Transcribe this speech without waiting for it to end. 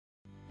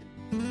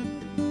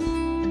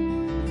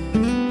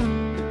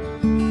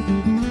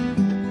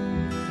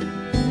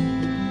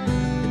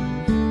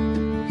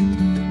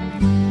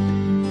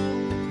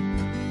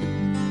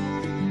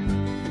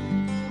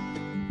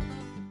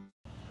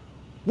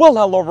Well,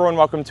 hello everyone,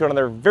 welcome to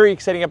another very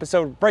exciting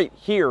episode right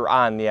here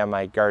on the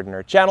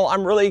MIgardener channel.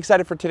 I'm really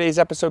excited for today's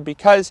episode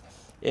because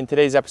in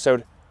today's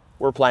episode,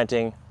 we're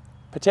planting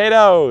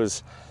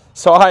potatoes.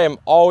 So I am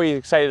always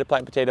excited to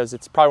plant potatoes.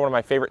 It's probably one of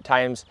my favorite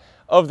times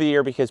of the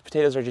year because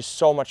potatoes are just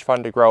so much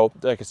fun to grow.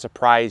 They're like a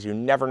surprise. You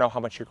never know how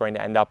much you're going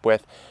to end up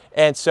with.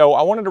 And so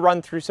I wanted to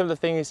run through some of the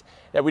things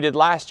that we did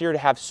last year to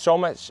have so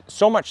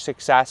much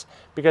success,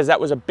 because that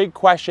was a big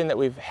question that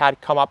we've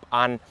had come up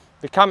on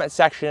the comment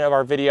section of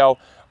our video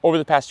over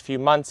the past few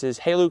months is,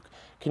 hey Luke,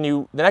 can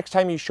you, the next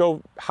time you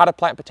show how to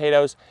plant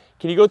potatoes,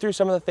 can you go through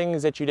some of the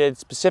things that you did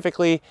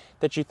specifically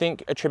that you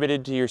think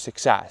attributed to your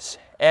success?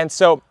 And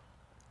so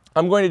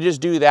I'm going to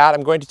just do that.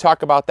 I'm going to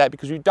talk about that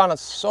because we've done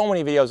so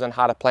many videos on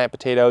how to plant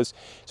potatoes.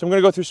 So I'm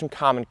going to go through some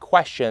common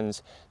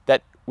questions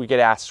that we get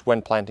asked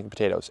when planting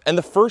potatoes. And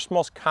the first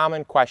most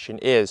common question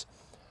is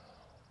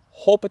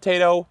whole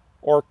potato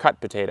or cut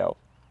potato?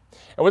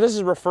 And what this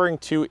is referring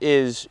to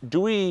is,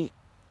 do we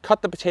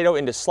cut the potato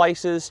into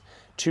slices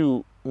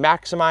to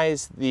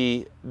maximize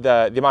the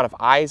amount of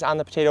eyes on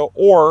the potato,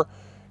 or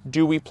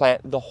do we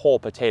plant the whole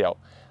potato?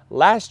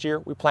 Last year,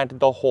 we planted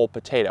the whole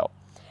potato.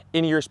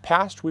 In years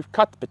past, we've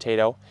cut the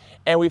potato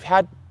and we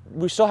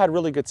still had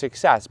really good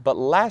success, but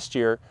last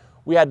year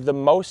we had the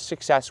most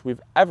success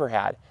we've ever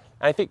had.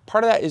 And I think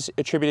part of that is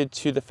attributed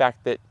to the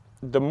fact that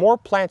the more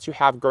plants you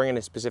have growing in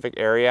a specific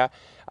area,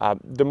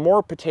 the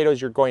more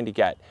potatoes you're going to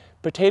get.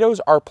 Potatoes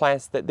are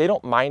plants that they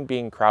don't mind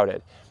being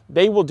crowded.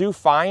 They will do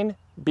fine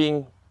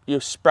being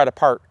spread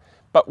apart,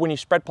 but when you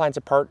spread plants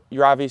apart,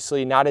 you're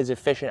obviously not as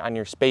efficient on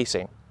your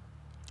spacing.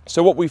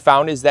 So what we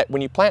found is that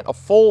when you plant a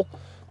full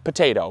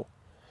potato,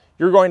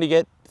 you're going to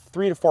get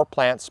 3 to 4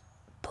 plants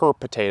per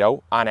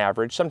potato on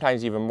average,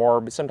 sometimes even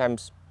more, but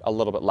sometimes a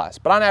little bit less.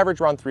 But on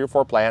average, around 3 or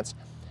 4 plants.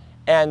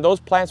 And those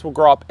plants will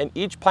grow up and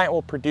each plant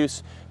will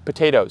produce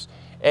potatoes.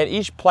 And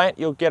each plant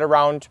you'll get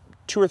around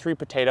 2 or 3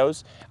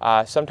 potatoes,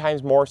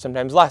 sometimes more,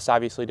 sometimes less,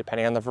 obviously,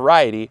 depending on the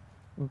variety.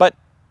 But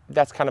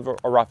that's kind of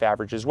a rough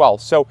average as well.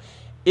 So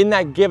in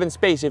that given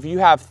space, if you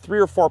have 3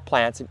 or 4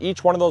 plants and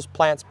each one of those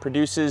plants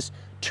produces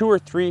 2 or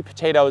 3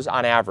 potatoes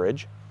on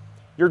average,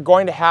 you're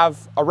going to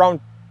have around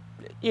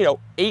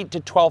 8 to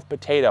 12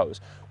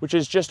 potatoes, which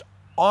is just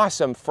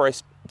awesome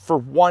for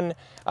one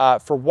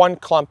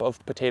clump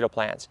of potato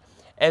plants.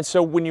 And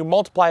so when you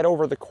multiply it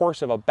over the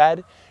course of a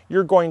bed,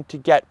 you're going to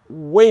get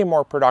way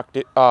more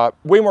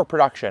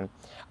production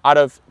out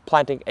of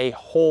planting a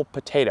whole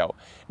potato.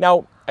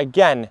 Now,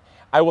 again,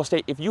 I will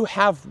state, if you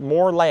have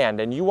more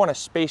land and you want to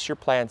space your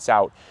plants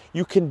out,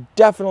 you can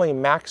definitely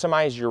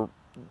maximize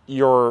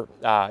your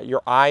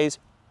eyes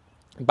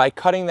by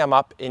cutting them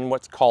up in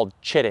what's called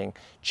chitting.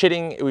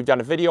 Chitting, we've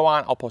done a video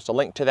on, I'll post a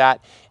link to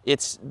that.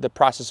 It's the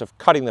process of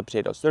cutting the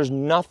potatoes. There's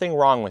nothing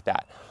wrong with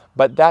that.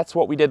 But that's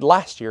what we did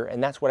last year,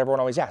 and that's what everyone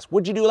always asks.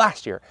 What'd you do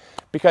last year?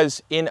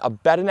 Because in a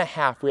bed and a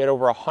half, we had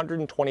over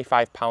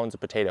 125 pounds of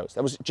potatoes.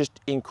 That was just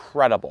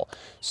incredible.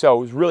 So I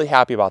was really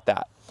happy about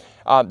that.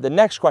 The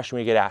next question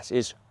we get asked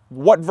is,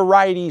 what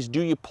varieties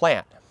do you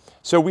plant?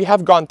 So we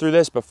have gone through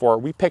this before.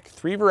 We pick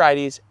 3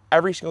 varieties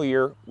every single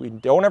year. We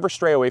don't ever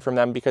stray away from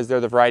them because they're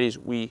the varieties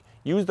we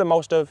use the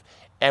most of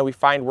and we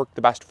find work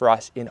the best for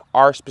us in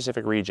our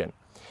specific region.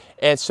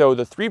 And so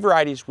the 3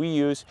 varieties we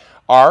use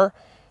are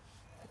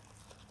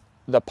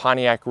the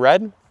Pontiac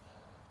Red,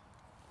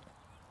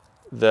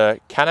 the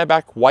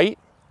Kennebec White,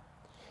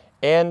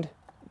 and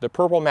the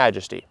Purple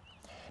Majesty.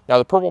 Now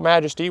the Purple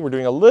Majesty, we're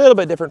doing a little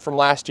bit different from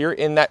last year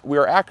in that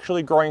we're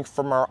actually growing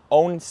from our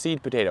own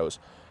seed potatoes.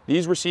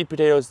 These were seed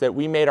potatoes that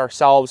we made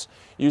ourselves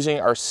using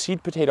our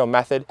seed potato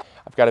method.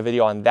 I've got a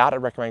video on that. I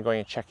recommend going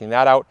and checking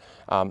that out.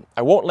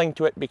 I won't link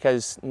to it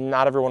because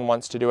not everyone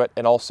wants to do it,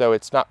 and also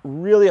it's not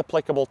really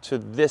applicable to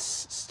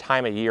this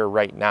time of year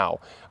right now.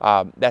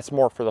 That's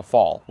more for the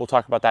fall. We'll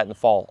talk about that in the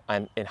fall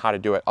and how to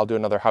do it. I'll do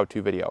another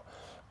how-to video.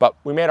 But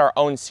we made our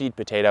own seed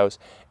potatoes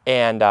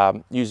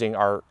and using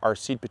our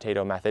seed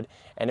potato method,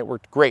 and it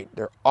worked great.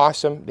 They're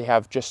awesome. They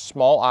have just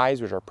small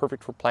eyes, which are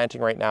perfect for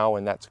planting right now,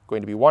 and that's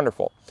going to be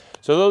wonderful.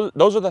 So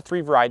those are the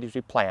 3 varieties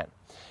we plant.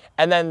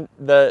 And then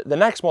the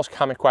next most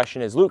common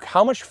question is, Luke,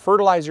 how much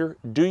fertilizer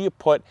do you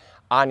put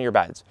on your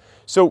beds?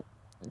 So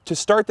to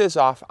start this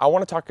off, I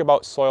want to talk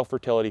about soil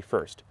fertility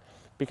first,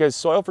 because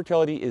soil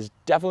fertility is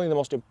definitely the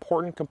most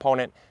important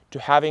component to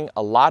having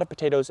a lot of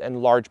potatoes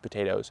and large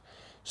potatoes.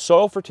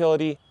 Soil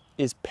fertility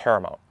is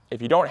paramount.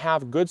 If you don't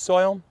have good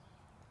soil,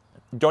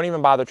 don't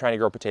even bother trying to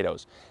grow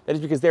potatoes. That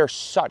is because they are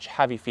such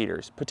heavy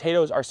feeders.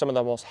 Potatoes are some of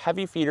the most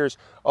heavy feeders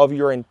of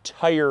your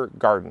entire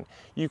garden.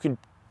 You can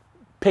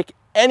pick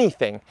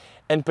anything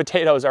and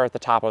potatoes are at the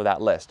top of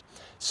that list.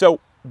 So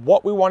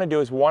what we want to do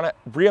is we want to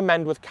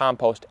re-amend with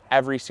compost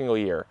every single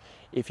year.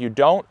 If you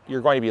don't,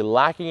 you're going to be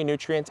lacking in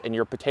nutrients and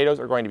your potatoes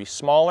are going to be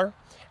smaller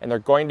and they're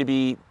going to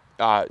be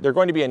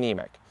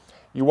anemic.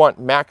 You want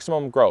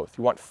maximum growth.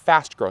 You want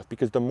fast growth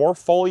because the more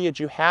foliage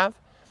you have,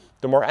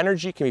 the more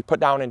energy can be put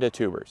down into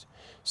tubers.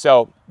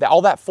 So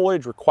all that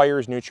foliage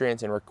requires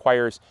nutrients and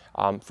requires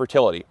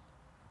fertility.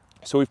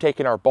 So we've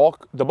taken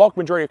the bulk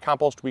majority of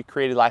compost we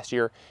created last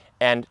year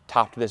and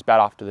topped this bed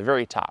off to the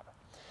very top.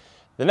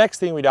 The next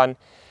thing we've done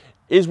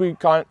is we've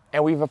gone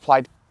and we've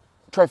applied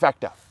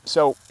trifecta.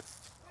 So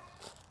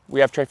we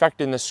have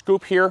trifecta in the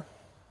scoop here,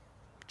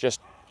 just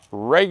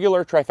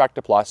regular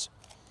trifecta plus,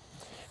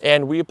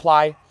 and we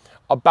apply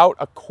about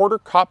a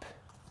 1/4 cup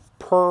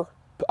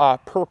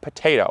per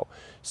potato.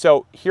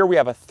 So here we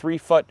have a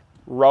 3-foot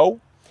row,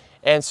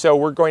 and so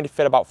we're going to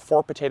fit about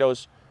 4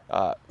 potatoes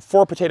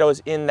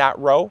in that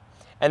row,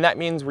 and that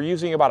means we're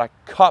using about a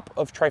cup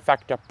of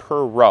trifecta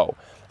per row.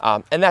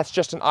 And that's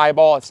just an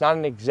eyeball, it's not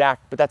an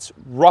exact, but that's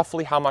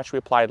roughly how much we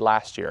applied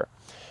last year.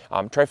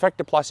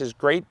 Trifecta Plus is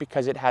great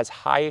because it has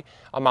high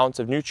amounts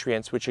of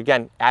nutrients, which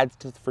again adds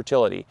to the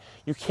fertility.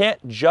 You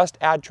can't just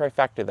add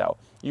trifecta though.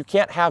 You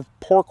can't have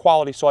poor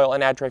quality soil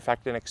and add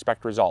trifecta and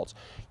expect results.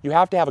 You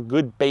have to have a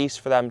good base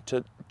for them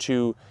to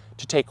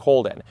take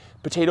hold in.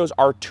 Potatoes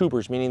are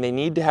tubers, meaning they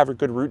need to have a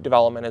good root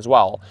development as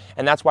well.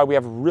 And that's why we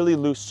have really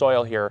loose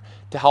soil here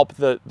to help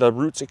the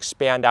roots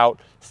expand out,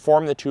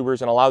 form the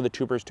tubers, and allow the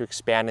tubers to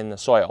expand in the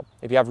soil.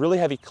 If you have really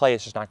heavy clay,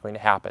 it's just not going to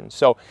happen.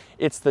 So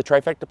it's the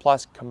Trifecta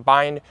Plus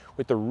combined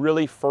with the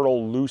really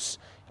fertile, loose,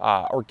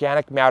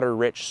 organic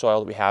matter-rich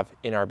soil that we have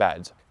in our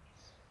beds.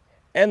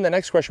 And the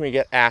next question we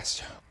get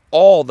asked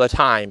all the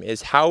time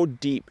is, how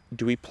deep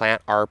do we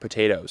plant our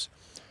potatoes?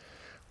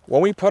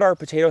 When we put our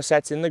potato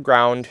sets in the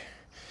ground,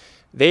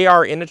 they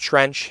are in a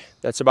trench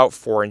that's about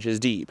 4 inches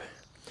deep.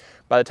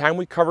 By the time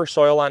we cover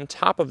soil on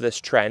top of this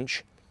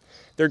trench,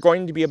 they're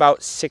going to be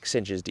about 6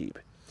 inches deep.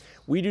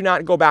 We do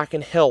not go back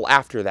and hill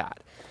after that.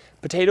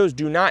 Potatoes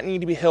do not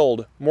need to be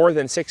hilled more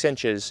than 6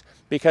 inches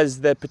because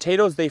the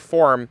potatoes they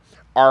form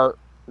are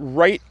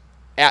right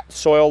at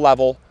soil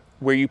level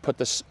where you put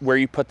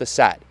the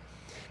set.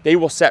 They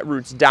will set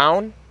roots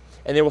down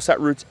and they will set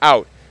roots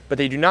out, but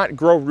they do not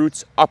grow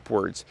roots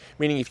upwards.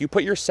 Meaning if you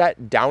put your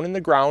set down in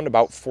the ground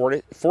about 4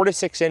 to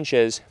 6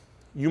 inches,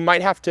 you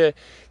might have to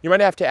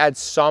add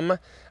some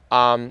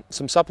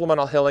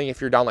supplemental hilling if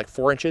you're down like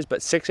 4 inches,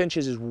 but 6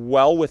 inches is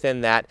well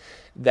within the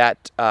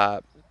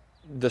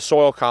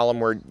soil column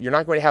where you're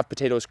not going to have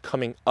potatoes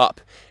coming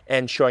up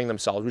and showing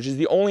themselves, which is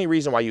the only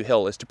reason why you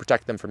hill, is to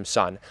protect them from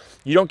sun.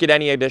 You don't get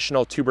any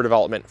additional tuber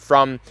development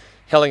from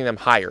hilling them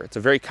higher. It's a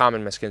very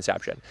common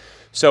misconception.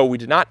 So we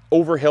did not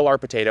overhill our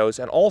potatoes.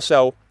 And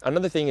also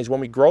another thing is,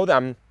 when we grow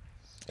them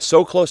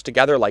so close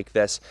together like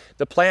this,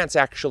 the plants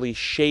actually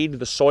shade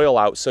the soil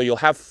out. So you'll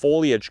have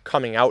foliage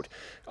coming out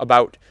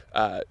about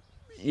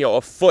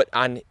a foot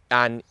on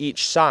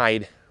each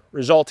side,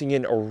 resulting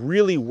in a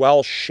really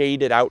well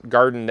shaded out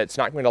garden that's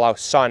not going to allow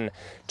sun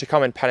to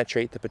come and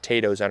penetrate the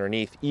potatoes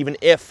underneath, even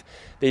if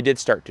they did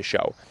start to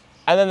show.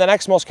 And then the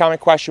next most common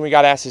question we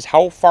got asked is,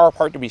 how far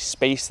apart do we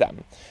space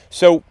them?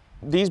 So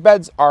these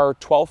beds are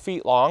 12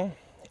 feet long,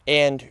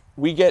 and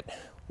we get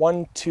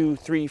 1, 2,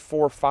 3,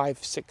 4,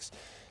 5, 6,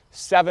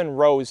 7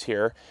 rows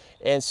here.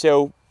 And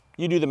so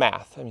you do the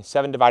math. I mean,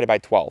 7 divided by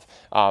 12.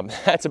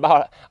 That's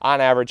about, on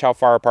average, how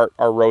far apart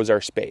our rows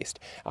are spaced.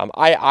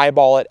 I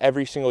eyeball it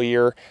every single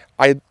year.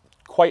 I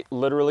quite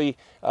literally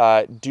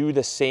do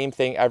the same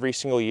thing every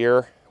single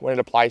year when it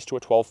applies to a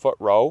 12-foot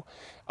row.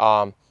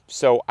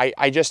 So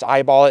I just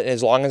eyeball it, and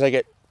as long as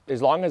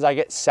I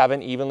get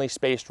 7 evenly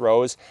spaced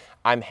rows,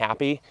 I'm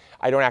happy.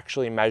 I don't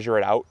actually measure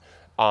it out,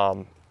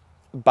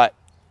 but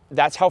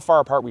that's how far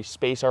apart we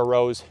space our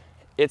rows.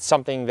 It's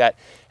something that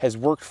has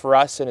worked for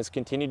us and has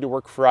continued to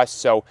work for us,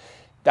 so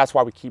that's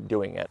why we keep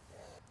doing it.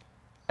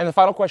 And the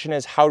final question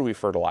is, how do we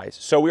fertilize?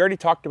 So we already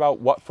talked about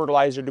what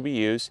fertilizer do we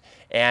use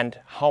and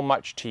how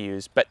much to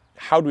use, but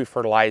how do we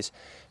fertilize?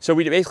 So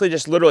we basically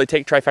just literally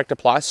take Trifecta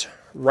Plus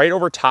right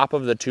over top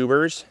of the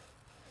tubers,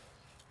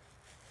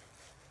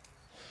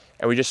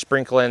 and we just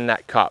sprinkle in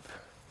that cup,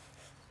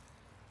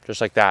 just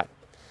like that.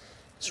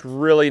 It's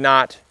really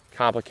not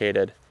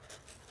complicated.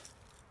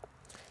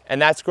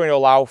 And that's going to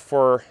allow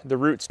for the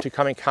roots to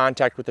come in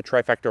contact with the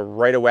trifecta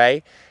right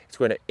away. It's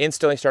going to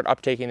instantly start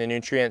uptaking the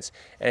nutrients,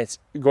 and it's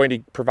going to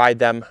provide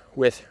them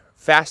with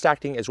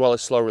fast-acting as well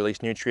as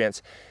slow-release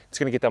nutrients. It's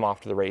going to get them off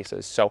to the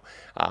races. So,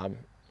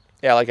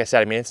 yeah, like I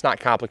said, I mean, it's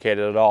not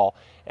complicated at all,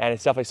 and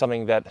it's definitely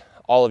something that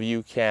all of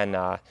you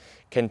can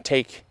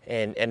take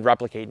and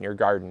replicate in your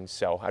gardens.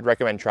 So I'd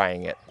recommend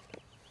trying it.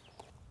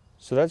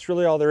 So that's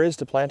really all there is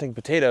to planting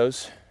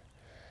potatoes.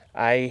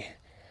 I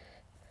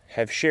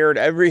have shared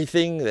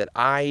everything that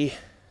I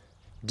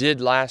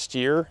did last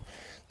year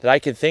that I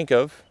could think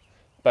of,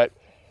 but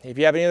if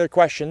you have any other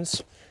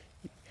questions,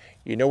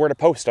 you know where to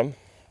post them.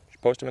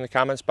 Just post them in the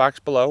comments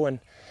box below, and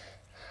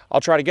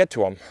I'll try to get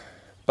to them.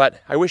 But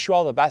I wish you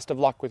all the best of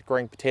luck with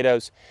growing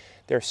potatoes.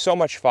 They're so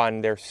much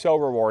fun, they're so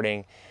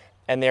rewarding,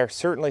 and they're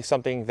certainly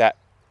something that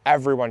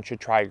everyone should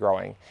try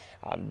growing.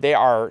 They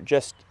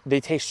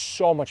taste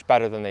so much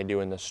better than they do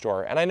in the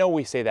store. And I know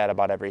we say that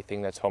about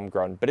everything that's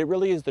homegrown, but it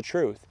really is the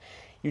truth.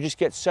 You just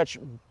get such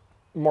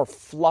more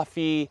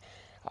fluffy,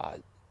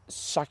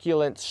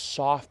 succulent,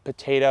 soft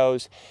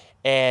potatoes.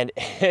 And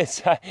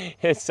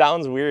it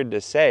sounds weird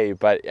to say,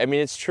 but I mean,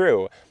 it's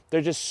true.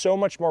 They're just so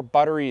much more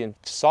buttery and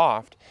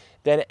soft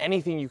than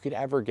anything you could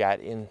ever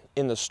get in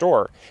the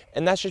store.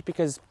 And that's just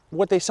because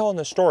what they sell in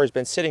the store has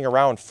been sitting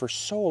around for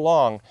so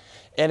long,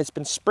 and it's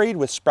been sprayed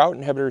with sprout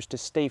inhibitors to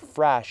stay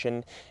fresh,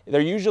 and they're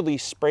usually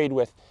sprayed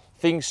with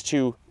things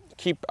to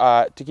keep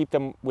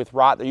them with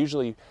rot. They're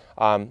usually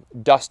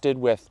dusted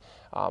with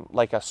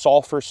like a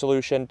sulfur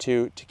solution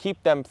to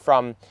keep them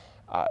from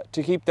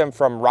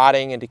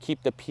rotting and to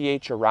keep the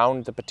pH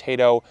around the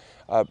potato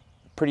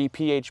pretty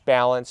pH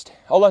balanced.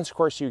 Unless of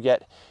course you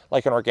get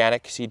like an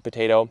organic seed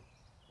potato.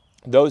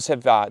 Those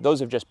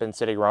have just been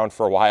sitting around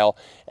for a while,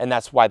 and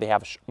that's why they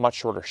have a much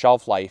shorter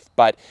shelf life.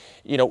 But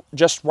you know,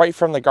 just right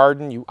from the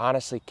garden, you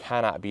honestly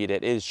cannot beat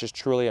it. It is just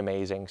truly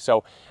amazing.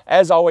 So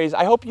as always,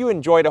 I hope you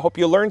enjoyed. I hope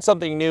you learned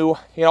something new.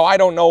 You know, I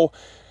don't know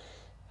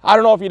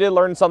if you did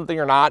learn something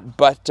or not,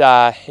 but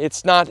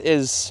it's not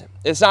as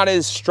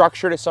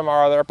structured as some of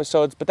our other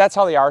episodes. But that's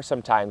how they are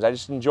sometimes. I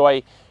just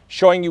enjoy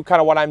showing you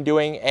kind of what I'm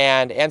doing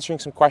and answering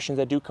some questions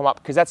that do come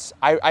up, because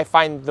I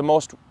find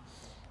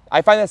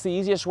that's the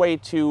easiest way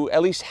to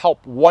at least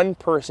help one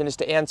person, is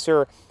to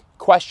answer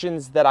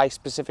questions that I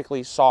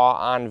specifically saw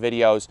on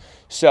videos.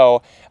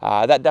 So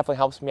that definitely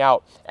helps me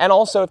out. And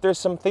also, if there's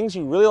some things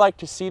you really like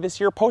to see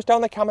this year, post down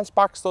in the comments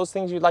box those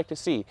things you'd like to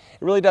see. It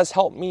really does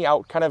help me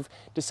out, kind of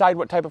decide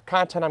what type of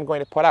content I'm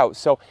going to put out.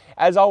 So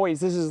as always,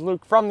 this is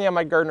Luke from the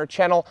MIgardener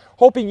channel,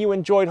 hoping you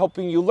enjoyed,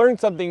 hoping you learned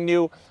something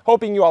new,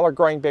 hoping you all are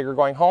growing bigger,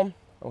 going home.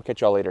 We'll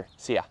catch you all later.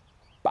 See ya.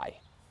 Bye.